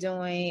what they're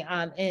doing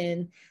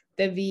in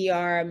the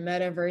VR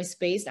metaverse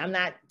space.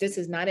 This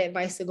is not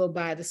advice to go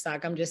buy the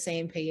stock. I'm just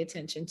saying, pay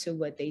attention to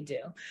what they do.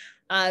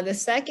 The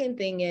second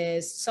thing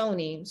is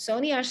Sony.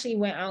 Sony actually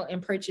went out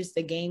and purchased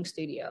the game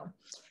studio.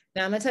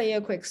 Now I'm gonna tell you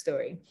a quick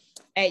story.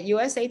 At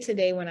USA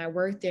Today, when I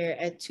worked there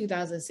at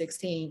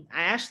 2016,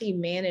 I actually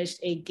managed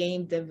a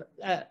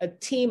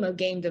team of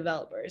game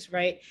developers,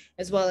 right?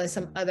 As well as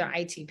some other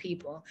IT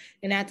people.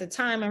 And at the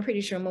time, I'm pretty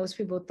sure most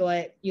people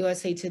thought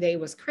USA Today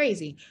was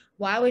crazy.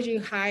 Why would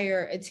you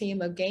hire a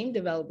team of game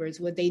developers?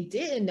 What they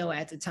didn't know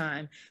at the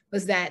time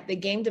was that the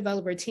game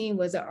developer team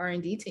was an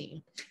R&D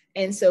team.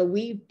 And so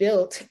we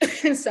built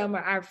some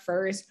of our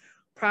first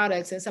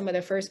products and some of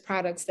the first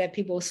products that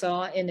people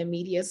saw in the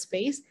media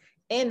space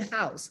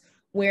in-house.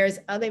 Whereas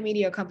other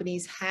media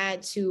companies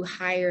had to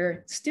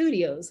hire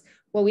studios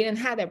Well, we didn't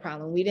have that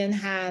problem. We didn't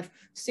have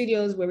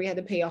studios where we had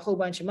to pay a whole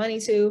bunch of money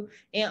to.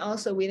 And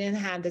also we didn't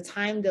have the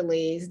time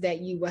delays that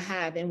you would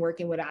have in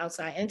working with an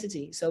outside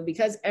entity. So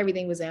because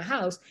everything was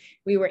in-house,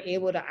 we were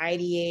able to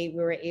ideate,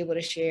 we were able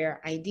to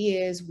share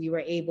ideas, we were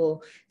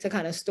able to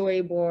kind of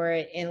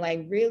storyboard and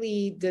like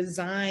really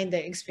design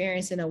the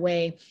experience in a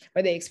way,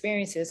 or the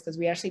experiences, because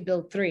we actually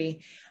built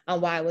 3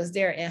 while I was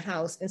there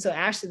in-house. And so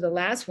actually the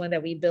last one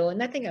that we built,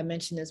 and I think I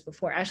mentioned this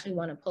before, actually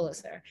won a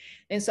Pulitzer.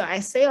 And so I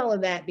say all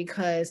of that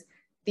because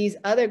these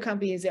other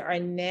companies are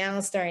now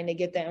starting to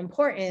get the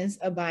importance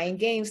of buying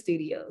game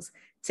studios.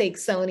 Take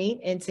Sony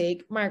and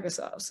take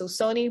Microsoft. So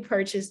Sony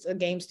purchased a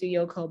game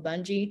studio called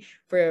Bungie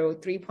for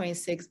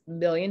 $3.6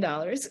 billion.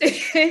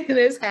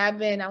 This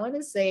happened, I want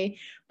to say,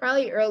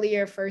 probably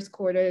earlier first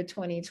quarter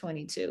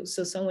 2022.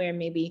 So somewhere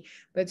maybe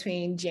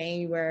between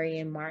January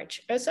and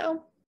March or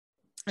so.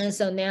 And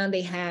so now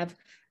they have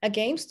a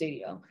game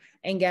studio.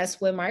 And guess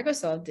what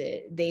Microsoft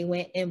did? They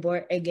went and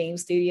bought a game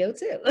studio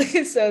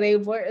too. So they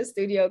bought a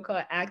studio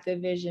called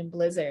Activision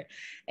Blizzard,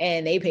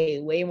 and they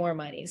paid way more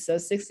money. So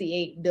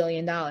 $68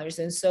 billion.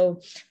 And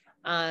so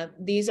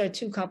these are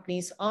 2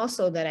 companies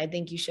also that I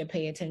think you should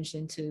pay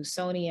attention to,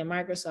 Sony and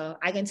Microsoft.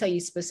 I can tell you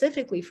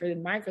specifically for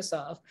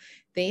Microsoft,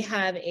 they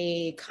have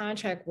a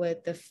contract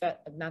with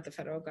not the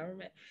federal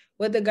government,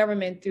 with the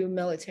government through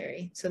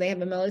military. So they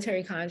have a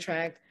military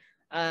contract.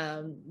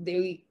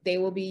 They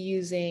will be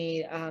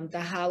using the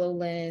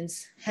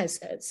HoloLens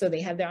headsets. So they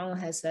have their own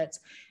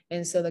headsets.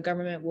 And so the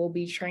government will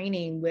be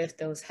training with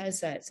those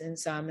headsets. And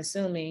so I'm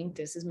assuming,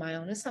 this is my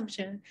own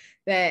assumption,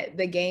 that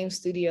the game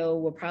studio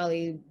will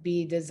probably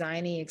be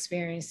designing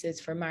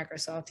experiences for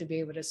Microsoft to be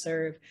able to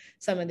serve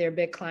some of their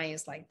big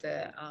clients like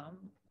the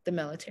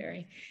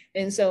military.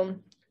 And so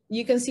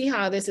you can see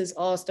how this is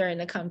all starting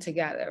to come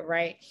together,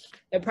 right?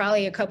 And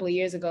probably a couple of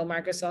years ago,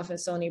 Microsoft and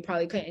Sony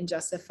probably couldn't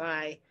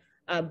justify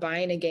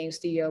buying a game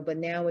studio, but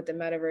now with the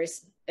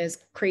metaverse as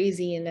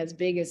crazy and as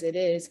big as it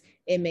is,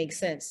 it makes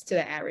sense to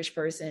the average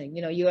person.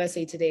 You know,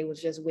 USA Today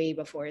was just way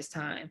before its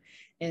time.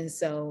 And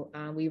so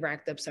we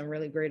racked up some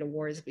really great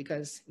awards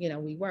because, you know,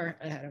 we were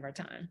ahead of our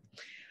time.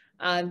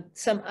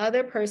 Some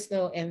other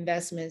personal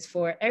investments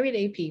for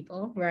everyday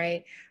people,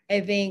 right?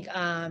 I think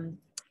a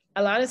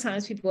lot of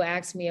times people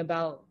ask me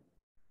about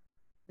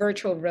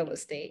virtual real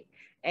estate.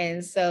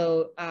 And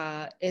so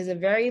it's a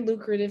very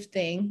lucrative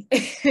thing,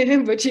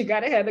 but you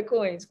got to have the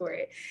coins for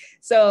it.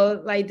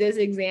 So like this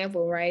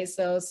example, right?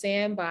 So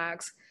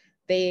Sandbox,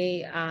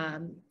 they,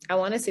 I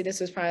want to say this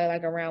was probably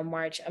like around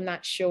March. I'm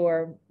not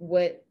sure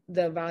what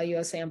the value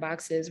of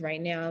Sandbox is right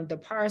now, the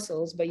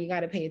parcels, but you got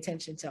to pay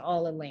attention to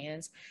all the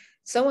lands.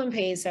 Someone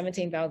paid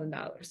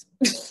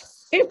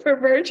 $17,000 for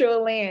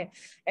virtual land,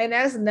 and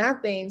that's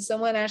nothing.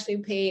 Someone actually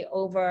paid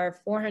over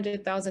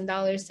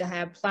 $400,000 to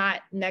have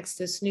plot next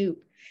to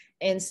Snoop.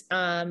 And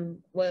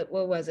what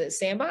was it?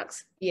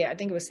 Sandbox? Yeah, I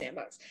think it was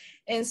Sandbox.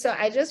 And so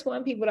I just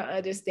want people to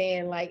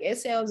understand, like, it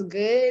sounds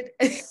good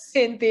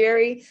in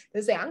theory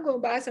to say, I'm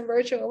going to buy some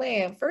virtual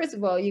land. First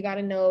of all, you got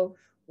to know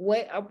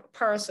what a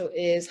parcel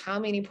is, how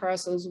many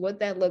parcels, what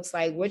that looks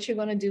like, what you're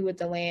going to do with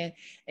the land.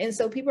 And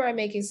so people are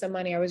making some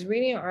money. I was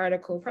reading an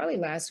article probably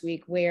last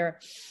week where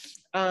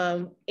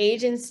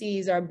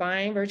agencies are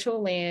buying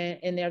virtual land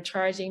and they're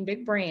charging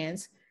big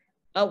brands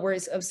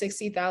upwards of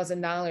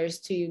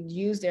 $60,000 to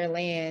use their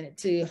land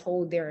to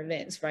hold their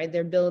events, right?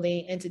 They're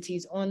building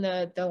entities on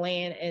the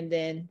land and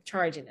then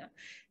charging them.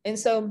 And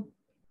so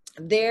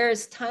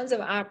there's tons of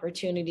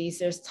opportunities.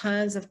 There's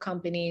tons of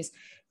companies.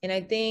 And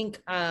I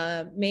think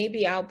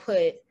maybe I'll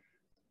put,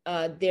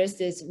 there's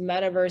this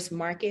metaverse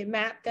market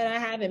map that I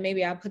have, and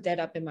maybe I'll put that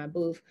up in my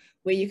booth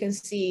where you can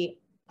see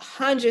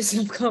hundreds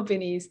of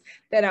companies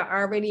that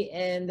are already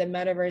in the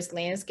metaverse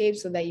landscape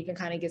so that you can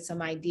kind of get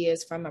some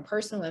ideas from a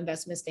personal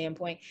investment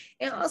standpoint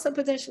and also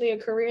potentially a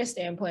career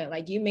standpoint.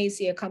 Like you may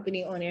see a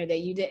company on there that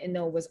you didn't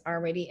know was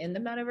already in the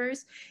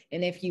metaverse.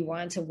 And if you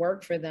want to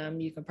work for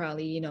them, you can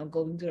probably, you know,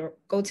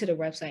 go to the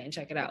website and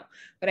check it out.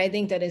 But I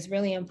think that it's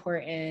really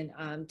important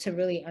to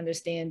really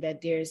understand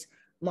that there's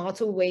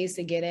multiple ways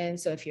to get in.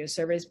 So if you're a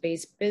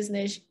service-based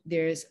business,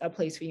 there's a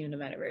place for you in the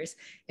metaverse.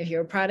 If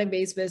you're a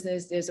product-based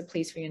business, there's a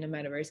place for you in the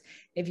metaverse.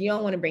 If you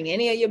don't want to bring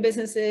any of your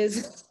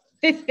businesses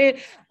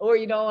or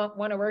you don't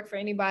want to work for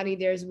anybody,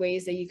 there's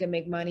ways that you can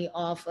make money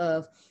off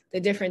of the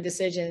different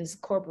decisions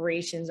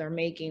corporations are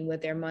making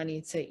with their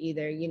money to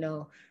either, you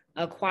know,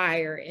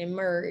 acquire and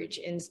merge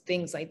and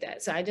things like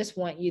that. So I just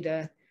want you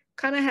to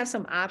kind of have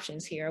some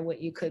options here,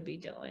 what you could be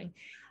doing.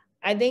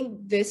 I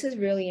think this is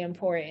really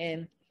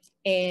important.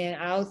 And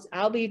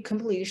I'll be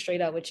completely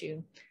straight up with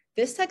you.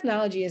 This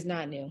technology is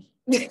not new.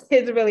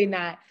 It's really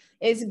not.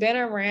 It's been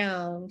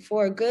around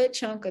for a good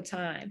chunk of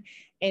time.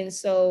 And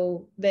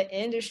so the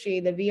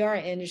industry, the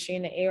VR industry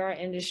and the AR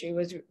industry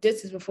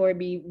this is before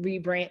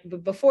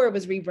before it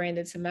was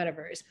rebranded to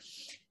Metaverse.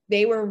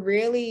 They were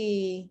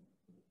really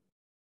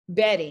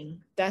betting,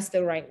 that's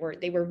the right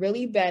word. They were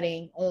really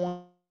betting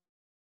on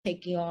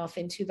taking off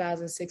in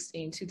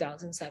 2016,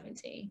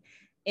 2017.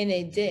 And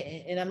it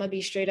didn't. And I'm gonna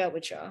be straight up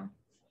with y'all.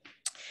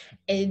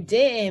 It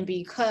didn't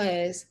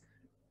because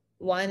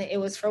One, it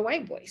was for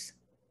white boys.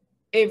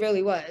 It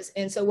really was.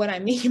 And so what I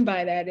mean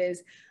by that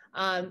is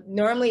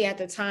normally at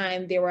the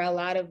time, there were a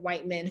lot of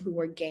white men who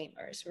were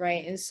gamers,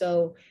 right? And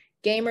so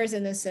gamers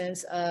in the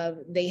sense of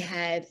they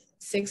had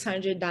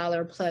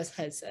 $600 plus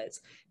headsets.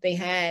 They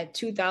had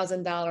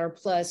 $2,000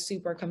 plus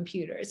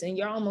supercomputers. And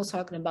you're almost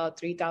talking about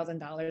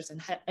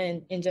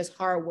 $3,000 in just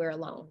hardware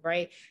alone,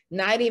 right?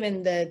 Not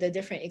even the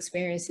different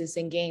experiences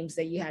and games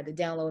that you had to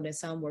download, and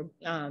some were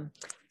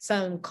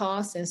some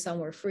cost and some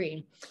were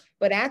free.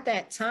 But at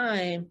that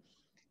time,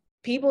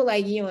 people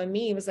like you and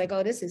me was like,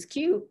 oh, this is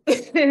cute.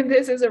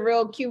 This is a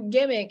real cute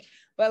gimmick.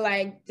 But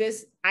like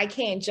this, I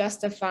can't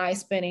justify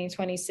spending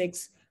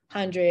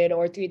 $2,600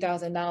 or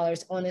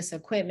 $3,000 on this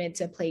equipment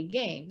to play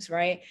games,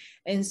 right?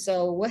 And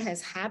so what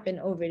has happened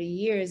over the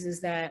years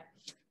is that,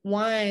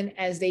 one,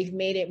 as they've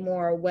made it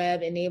more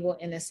web enabled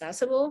and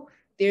accessible,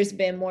 there's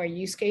been more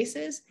use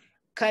cases,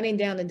 cutting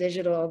down the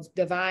digital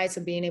divide,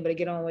 so being able to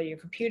get on with your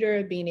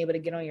computer, being able to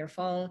get on your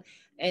phone.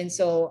 And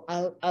so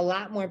a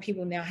lot more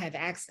people now have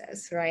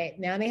access, right?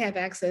 Now they have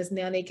access.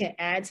 Now they can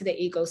add to the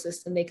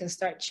ecosystem. They can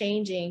start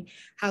changing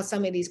how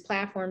some of these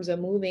platforms are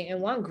moving. And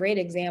one great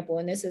example,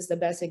 and this is the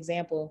best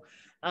example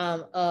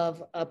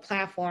of a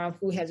platform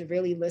who has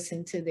really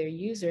listened to their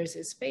users,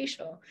 is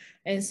Spatial.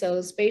 And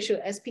so Spatial,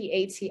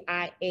 SPATIAL.io,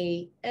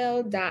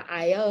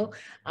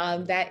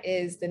 that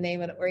is the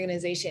name of the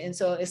organization. And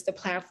so it's the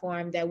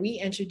platform that we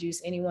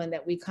introduce anyone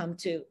that we come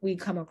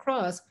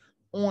across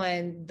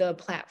on the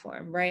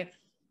platform, right?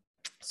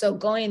 So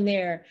going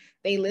there,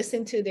 they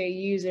listened to their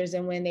users,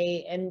 and when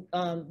they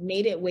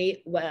made it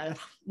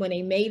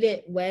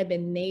web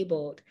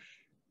enabled,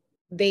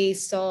 they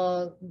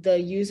saw the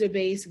user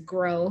base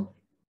grow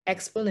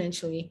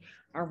exponentially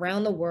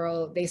around the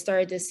world. They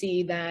started to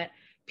see that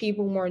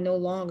people were no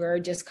longer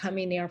just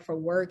coming there for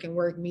work and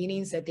work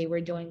meetings, that they were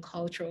doing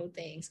cultural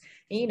things.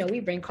 And, you know, we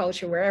bring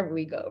culture wherever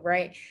we go,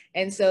 right?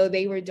 And so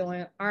they were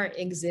doing art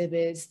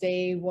exhibits.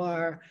 They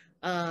were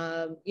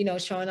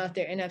showing off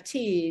their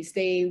NFTs.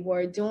 They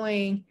were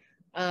doing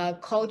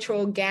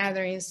cultural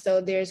gatherings.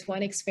 So there's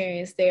one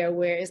experience there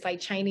where it's like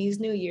Chinese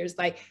New Year's,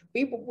 like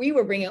we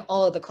were bringing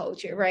all of the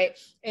culture, right?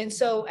 And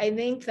so I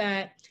think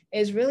that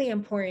it's really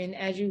important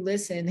as you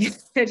listen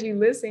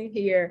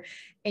here,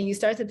 and you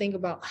start to think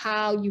about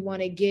how you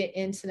want to get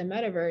into the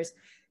metaverse.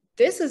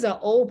 This is an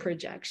old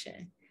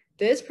projection.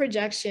 This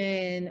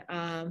projection,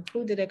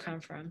 who did it come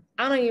from?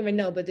 I don't even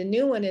know, but the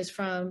new one is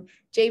from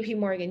JP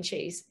Morgan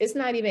Chase. It's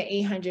not even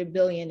 800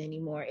 billion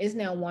anymore. It's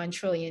now 1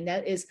 trillion.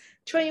 That is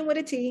trillion with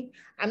a T.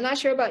 I'm not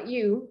sure about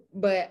you,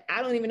 but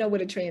I don't even know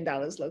what $1 trillion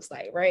looks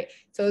like, right?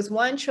 So it's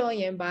 1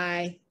 trillion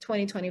by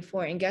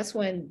 2024. And guess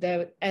when,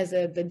 as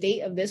of the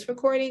date of this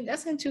recording,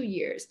 that's in 2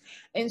 years.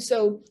 And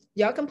so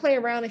y'all can play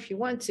around if you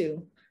want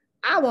to.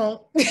 I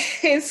won't.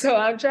 And so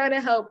I'm trying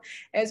to help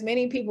as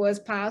many people as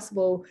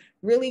possible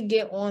really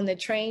get on the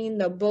train,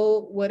 the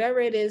boat, whatever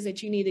it is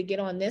that you need to get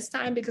on this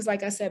time. Because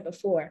like I said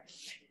before,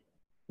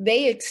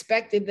 they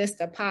expected this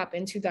to pop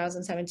in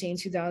 2017,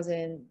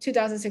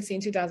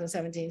 2016,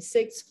 2017,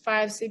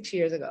 6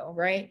 years ago,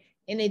 right?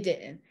 And it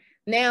didn't.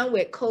 Now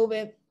with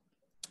COVID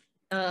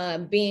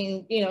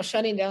being,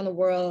 shutting down the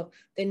world,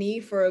 the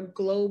need for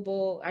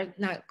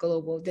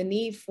the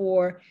need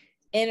for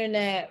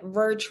internet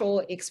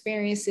virtual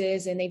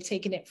experiences, and they've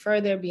taken it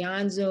further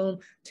beyond Zoom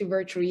to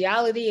virtual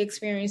reality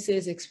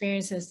experiences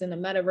in the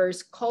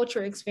metaverse,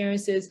 culture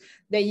experiences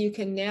that you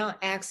can now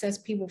access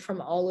people from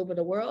all over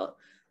the world.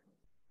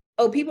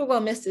 Oh, people are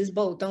gonna miss this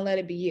boat. Don't let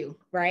it be you,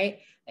 right?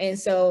 And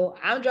so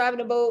I'm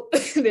driving a boat.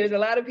 There's a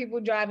lot of people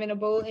driving a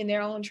boat in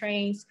their own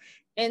trains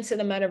into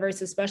the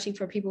metaverse, especially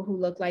for people who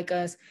look like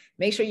us.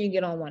 Make sure you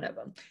get on one of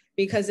them,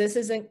 because this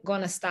isn't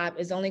going to stop.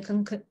 It's only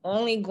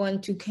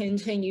going to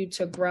continue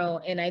to grow.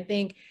 And I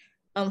think,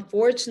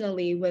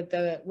 unfortunately, with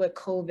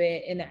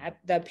COVID and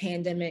the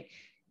pandemic,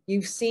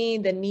 you've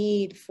seen the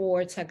need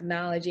for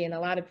technology, and a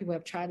lot of people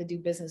have tried to do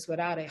business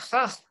without it.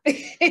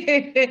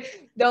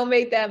 Don't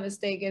make that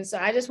mistake. And so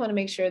I just want to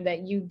make sure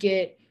that you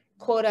get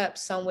caught up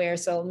somewhere.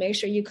 So make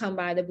sure you come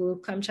by the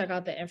booth, come check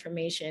out the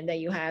information that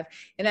you have.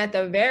 And at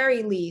the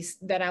very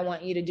least that I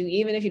want you to do,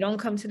 even if you don't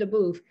come to the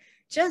booth,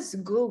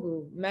 just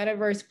Google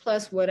Metaverse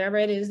Plus, whatever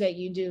it is that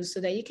you do,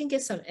 so that you can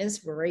get some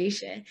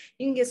inspiration.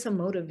 You can get some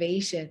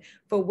motivation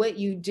for what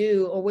you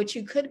do or what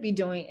you could be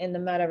doing in the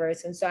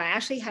metaverse. And so I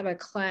actually have a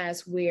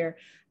class where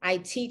I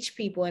teach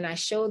people and I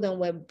show them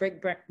what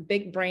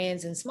big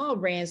brands and small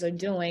brands are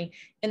doing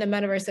in the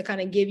metaverse to kind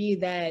of give you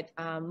that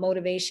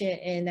motivation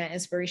and that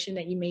inspiration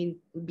that you may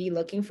be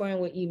looking for and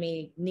what you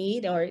may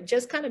need, or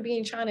just kind of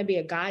trying to be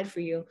a guide for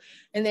you.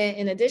 And then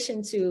in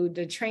addition to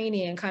the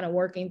training and kind of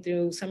working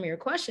through some of your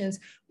questions,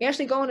 we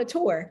actually go on a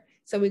tour.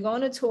 So we go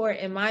on a tour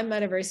in my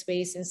metaverse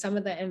space and some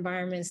of the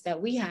environments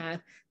that we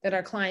have that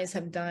our clients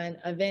have done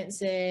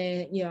events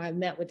in, I've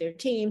met with their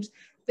teams,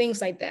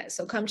 things like that.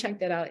 So come check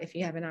that out if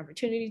you have an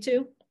opportunity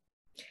to.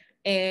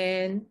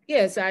 And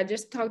yeah, so I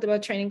just talked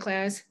about training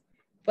class,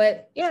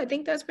 but yeah, I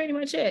think that's pretty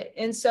much it.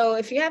 And so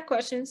if you have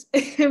questions,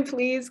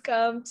 please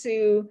come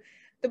to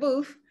the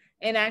booth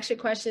and ask your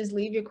questions.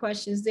 Leave your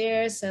questions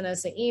there. Send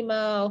us an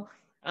email.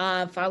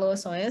 Follow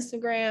us on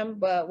Instagram.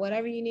 But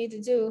whatever you need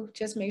to do,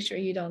 just make sure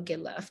you don't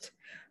get left,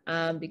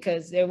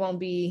 because there won't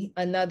be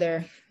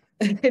another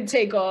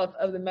takeoff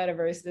of the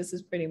metaverse. This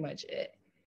is pretty much it.